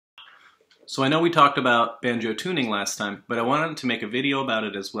So I know we talked about banjo tuning last time, but I wanted to make a video about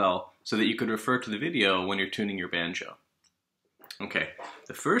it as well so that you could refer to the video when you're tuning your banjo. Okay,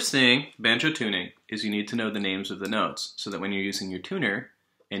 the first thing, banjo tuning, is you need to know the names of the notes so that when you're using your tuner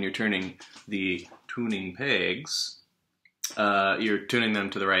and you're turning the tuning pegs, you're tuning them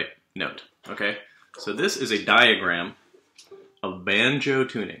to the right note, okay? So this is a diagram of banjo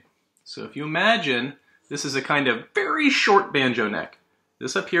tuning. So if you imagine, this is a kind of very short banjo neck.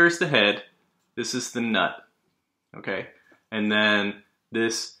 This up here is the head, this is the nut, okay? And then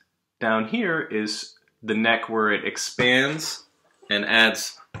this down here is the neck where it expands and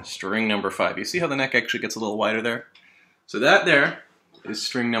adds string number 5. You see how the neck actually gets a little wider there? So that there is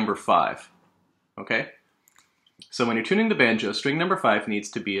string number 5, okay? So when you're tuning the banjo, string number 5 needs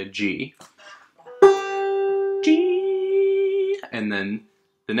to be a G, G, and then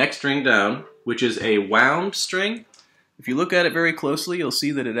the next string down, which is a wound string. If you look at it very closely, you'll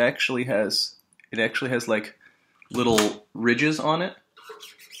see that it actually has like little ridges on it.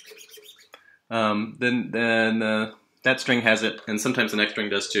 That string has it, and sometimes the next string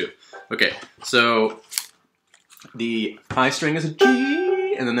does too. Okay, so the high string is a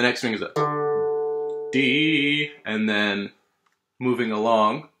G, and then the next string is a D, and then moving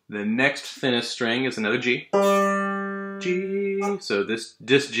along, the next thinnest string is another G, G. So this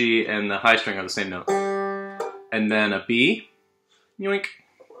G and the high string are the same note, and then a B, yoink.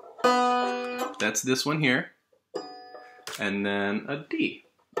 That's this one here, and then a D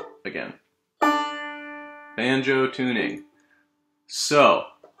again. Banjo tuning. So,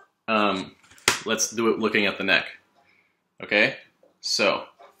 let's do it looking at the neck. Okay? So,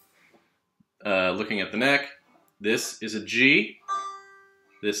 looking at the neck, this is a G,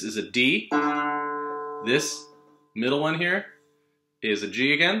 this is a D, this middle one here is a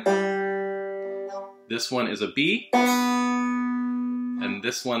G again, this one is a B, and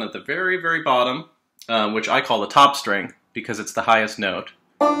this one at the very, very bottom, which I call the top string because it's the highest note,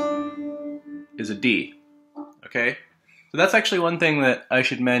 is a D. Okay? So that's actually one thing that I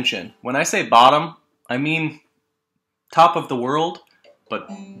should mention. When I say bottom, I mean top of the world, but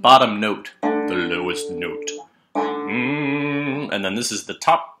bottom note, the lowest note. And then this is the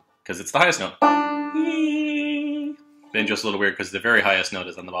top, because it's the highest note. Banjo's a little weird because the very highest note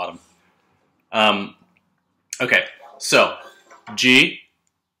is on the bottom. Okay, so G,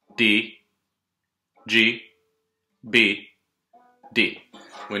 D, G, B, D.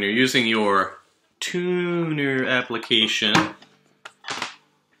 When you're using your tuner application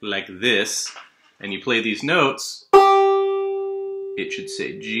like this, and you play these notes, it should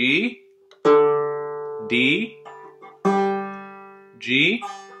say G, D, G,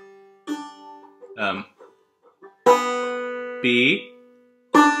 B,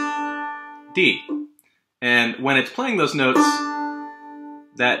 D. And when it's playing those notes,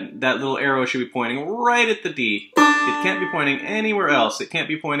 that little arrow should be pointing right at the D. It can't be pointing anywhere else. It can't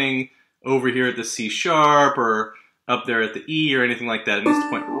be pointing over here at the C sharp or up there at the E or anything like that. It needs to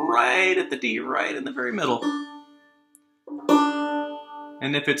point right at the D, right in the very middle.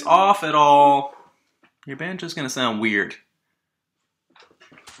 And if it's off at all, your banjo's going to sound weird.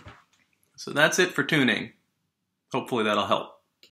 So that's it for tuning. Hopefully that'll help.